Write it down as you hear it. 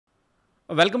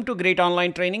Welcome to Great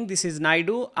Online Training. This is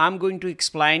Naidu. I'm going to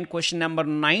explain question number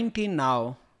 19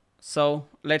 now. So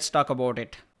let's talk about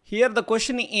it. Here the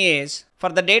question is for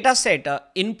the data set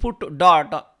input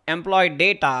dot employee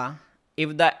data.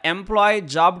 If the employee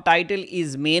job title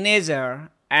is manager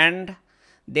and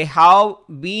they have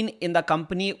been in the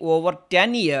company over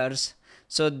 10 years,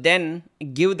 so then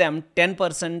give them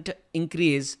 10%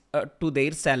 increase to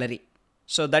their salary.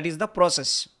 So that is the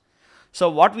process. So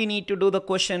what we need to do the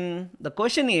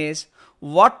question is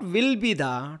what will be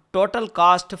the total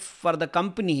cost for the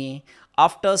company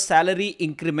after salary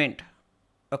increment?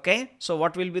 Okay, so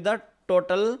what will be the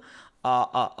total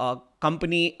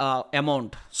company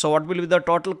amount? So what will be the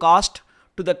total cost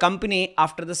to the company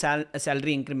after the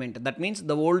salary increment? That means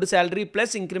the old salary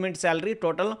plus increment salary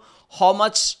total, how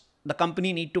much the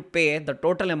company need to pay, the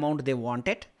total amount they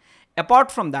wanted.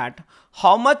 Apart from that,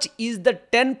 how much is the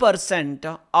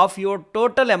 10% of your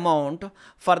total amount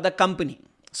for the company?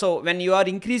 So when you are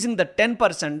increasing the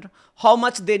 10%, how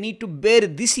much they need to bear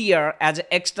this year as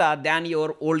extra than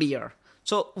your old year?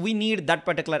 So we need that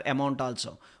particular amount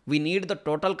also. We need the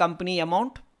total company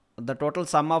amount, the total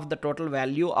sum of the total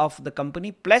value of the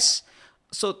company plus,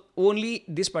 so only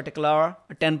this particular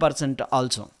 10%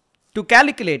 also. To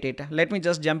calculate it, let me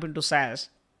just jump into SAS.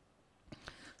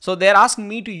 So they're asking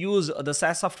me to use the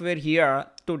SAS software here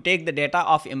to take the data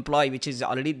of employee, which is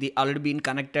already been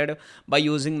connected by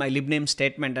using my libname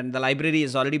statement, and the library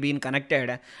is already been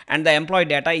connected, and the employee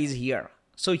data is here.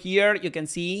 So here you can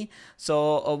see,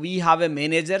 so we have a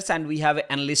managers and we have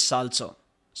analysts also.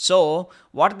 So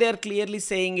what they're clearly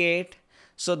saying it,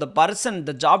 so the person,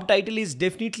 the job title is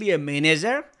definitely a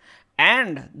manager,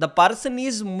 and the person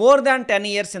is more than 10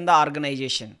 years in the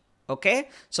organization. Okay,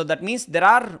 so that means there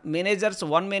are managers,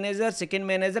 one manager, second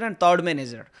manager, and third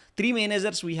manager. 3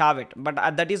 managers we have it, but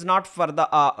that is not for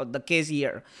the case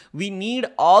here. We need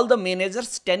all the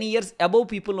managers 10 years above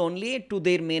people only. To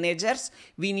their managers,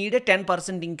 we need a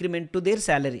 10% increment to their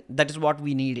salary. That is what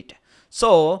we need it.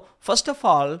 So first of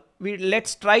all,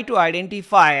 let's try to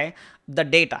identify the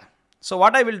data. So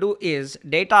what I will do is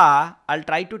data, I'll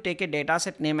try to take a data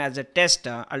set name as a test.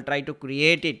 I'll try to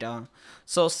create it.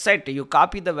 So set, you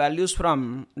copy the values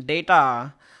from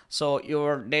data. So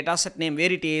your data set name,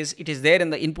 where it is there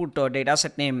in the input data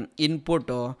set name.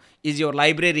 Input is your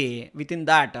library. Within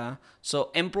that, so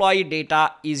employee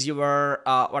data is your,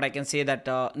 what I can say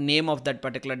that name of that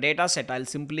particular data set. I'll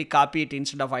simply copy it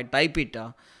instead of I type it.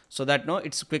 So that no,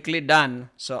 it's quickly done.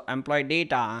 So employee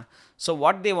data. So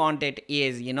what they wanted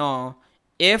is,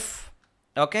 if,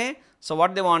 okay, so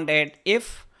what they wanted,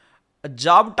 if a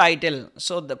job title,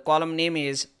 so the column name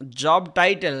is job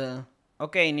title,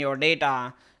 okay, in your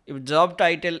data, if job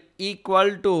title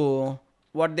equal to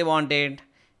what they wanted,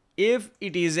 if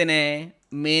it is in a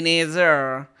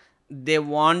manager, they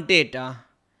want it,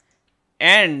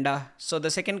 and so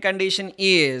the second condition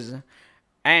is,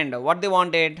 and what they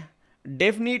wanted,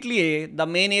 definitely the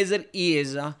manager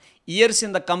is years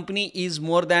in the company is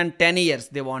more than 10 years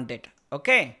they want it.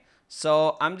 Okay,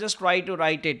 so I'm just trying to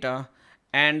write it,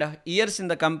 and years in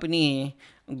the company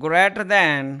greater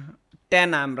than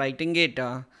 10, I'm writing it.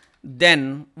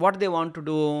 Then what they want to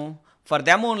do for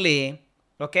them only,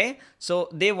 okay, so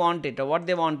they want it, what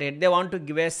they wanted, they want to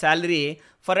give a salary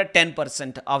for a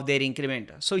 10% of their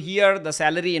increment. So here the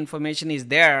salary information is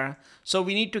there. So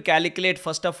we need to calculate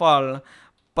first of all,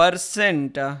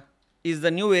 percent is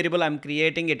the new variable I'm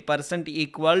creating it, percent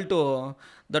equal to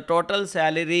the total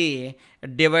salary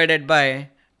divided by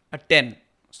 10,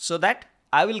 so that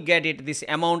I will get it this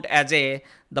amount as a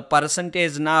the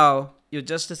percentage. Now you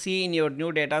just see in your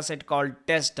new data set called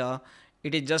test,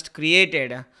 it is just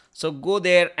created. So go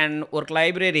there and work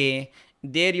library,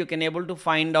 there you can able to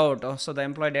find out. So the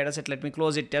employee data set, let me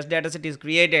close it, test data set is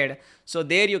created. So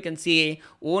there you can see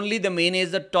only the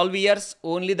manager 12 years,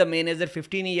 only the manager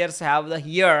 15 years have the,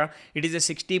 here it is a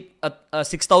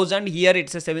 6,000, here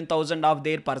it's a 7,000 of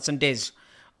their percentage.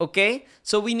 Okay,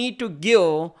 so we need to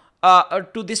give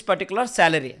to this particular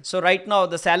salary. So right now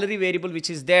the salary variable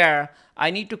which is there, I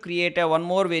need to create a one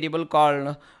more variable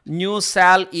called new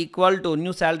salary equal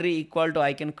to,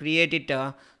 I can create it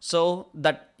so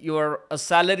that your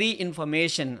salary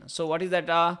information. So what is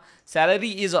that?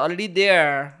 Salary is already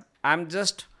there. I'm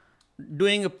just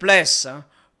doing a plus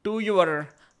to your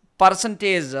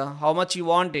percentage, how much you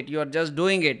want it, you are just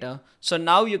doing it. So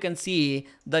now you can see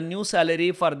the new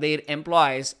salary for their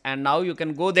employees, and now you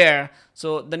can go there.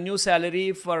 So the new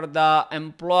salary for the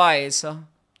employees,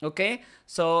 okay,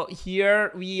 so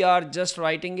here we are just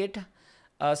writing it,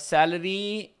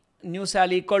 salary, new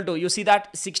salary equal to, you see that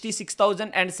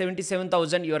 66,000 and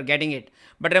 77,000 you are getting it,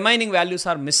 but remaining values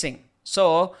are missing.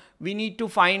 So we need to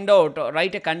find out,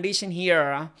 write a condition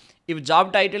here. If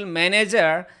job title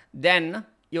manager, then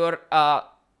your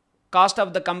cost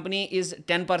of the company is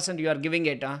 10%, you are giving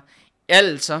it.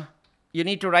 Else, you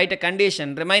need to write a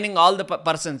condition remaining all the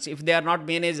persons if they are not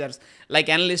managers like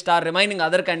analyst or remaining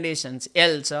other conditions.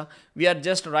 Else, we are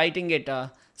just writing it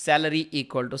salary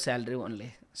equal to salary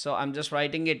only. So I'm just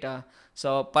writing it.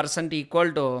 So percent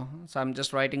equal to, so I'm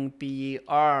just writing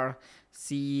PERCENT,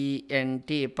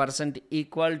 percent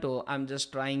equal to, I'm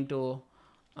just trying to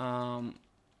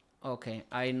okay,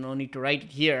 I no need to write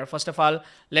it here. First of all,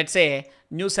 let's say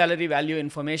new salary value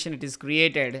information, it is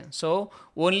created. So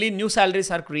only new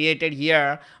salaries are created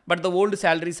here, but the old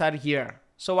salaries are here.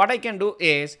 So what I can do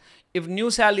is, if new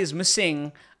sal is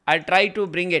missing, I try to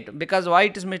bring it, because why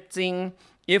it is missing?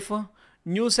 If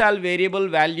new sal variable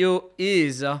value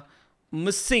is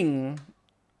missing,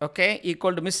 okay,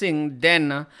 equal to missing,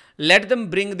 then let them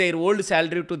bring their old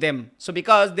salary to them. So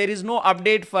because there is no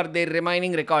update for their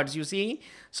remaining records, you see.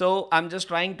 So I'm just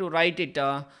trying to write it.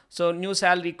 So new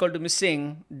sal equal to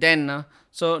missing, then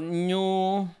so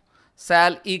new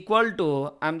sal equal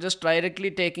to, I'm just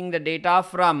directly taking the data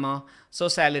from so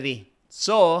salary.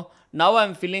 So now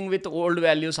I'm filling with old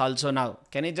values also now.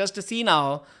 Can you just see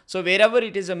now? So wherever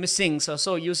it is a missing,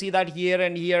 so you see that here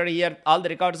and here, all the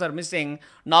records are missing.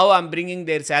 Now I'm bringing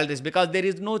their salaries, because there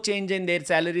is no change in their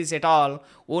salaries at all.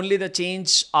 Only the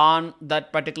change on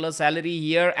that particular salary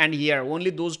here and here. Only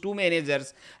those two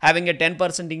managers having a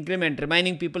 10% increment.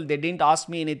 Remaining people, they didn't ask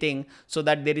me anything, so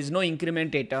that there is no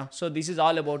increment data. So this is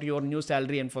all about your new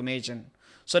salary information.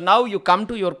 So now you come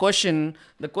to your question.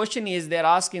 The question is, they're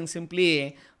asking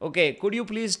simply, okay, could you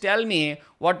please tell me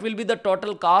what will be the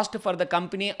total cost for the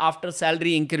company after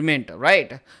salary increment,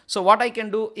 right? So what I can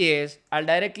do is, I'll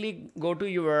directly go to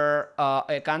your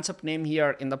a concept name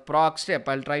here in the proc step.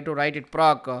 I'll try to write it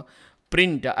proc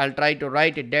print. I'll try to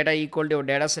write it data equal to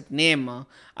data set name.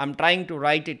 I'm trying to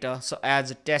write it so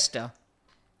as a test.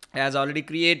 As already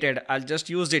created, I'll just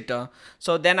use it.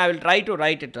 So then I will try to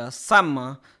write it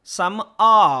sum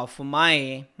of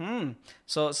my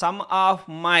so sum of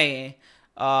my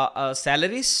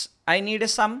salaries, I need a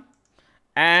sum,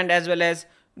 and as well as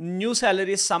new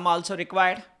salary sum also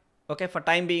required. Okay, for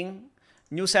time being,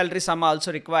 new salary sum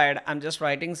also required. I'm just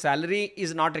writing salary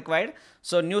is not required,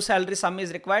 so new salary sum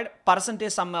is required,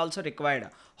 percentage sum also required.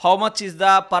 How much is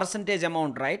the percentage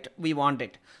amount, right? We want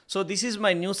it. So this is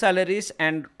my new salaries,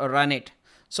 and run it.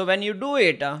 So when you do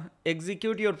it,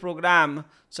 execute your program.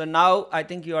 So now I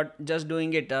think you are just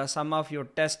doing it sum of your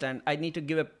test, and I need to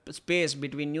give a space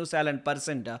between new sal and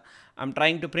percent. I'm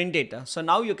trying to print it. So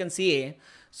now you can see.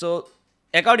 So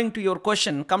according to your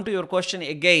question, come to your question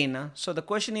again. So the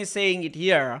question is saying it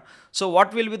here. So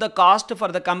what will be the cost for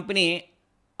the company?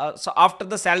 So after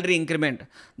the salary increment,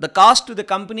 the cost to the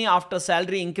company after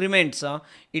salary increments,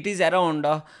 it is around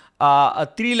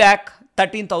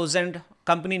 3,13,000.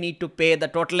 Company need to pay the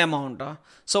total amount.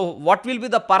 So what will be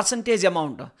the percentage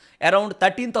amount? Around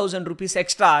 13,000 rupees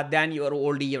extra than your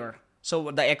old year. So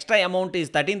the extra amount is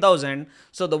 13,000.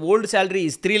 So the old salary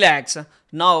is 3 lakhs.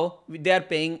 Now they are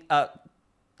paying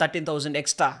 13,000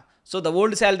 extra. So the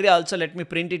old salary also, let me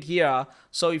print it here.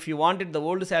 So if you wanted the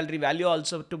old salary value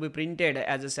also to be printed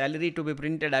as a salary to be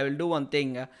printed, I will do one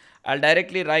thing. I'll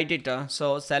directly write it.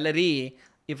 So salary,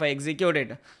 if I execute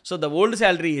it, so the old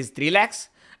salary is 3 lakhs.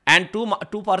 And two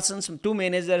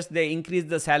managers, they increase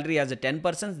the salary as a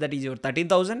 10%, that is your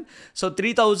 13,000. So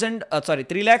 3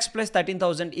 lakhs plus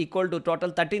 13,000 equal to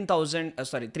total 13,000,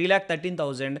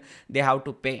 3,13,000 they have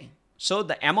to pay. So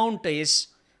the amount is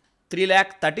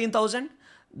 3,13,000.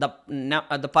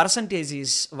 The percentage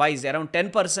is wise around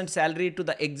 10% salary to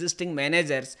the existing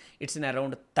managers. It's in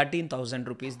around 13,000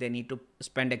 rupees they need to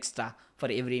spend extra for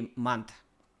every month.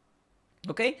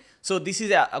 Okay, so this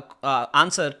is a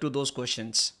answer to those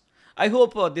questions. I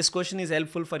hope this question is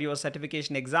helpful for your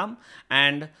certification exam,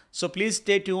 and so please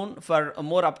stay tuned for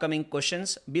more upcoming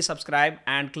questions. Be subscribed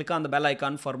and click on the bell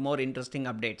icon for more interesting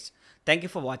updates. Thank you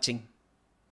for watching.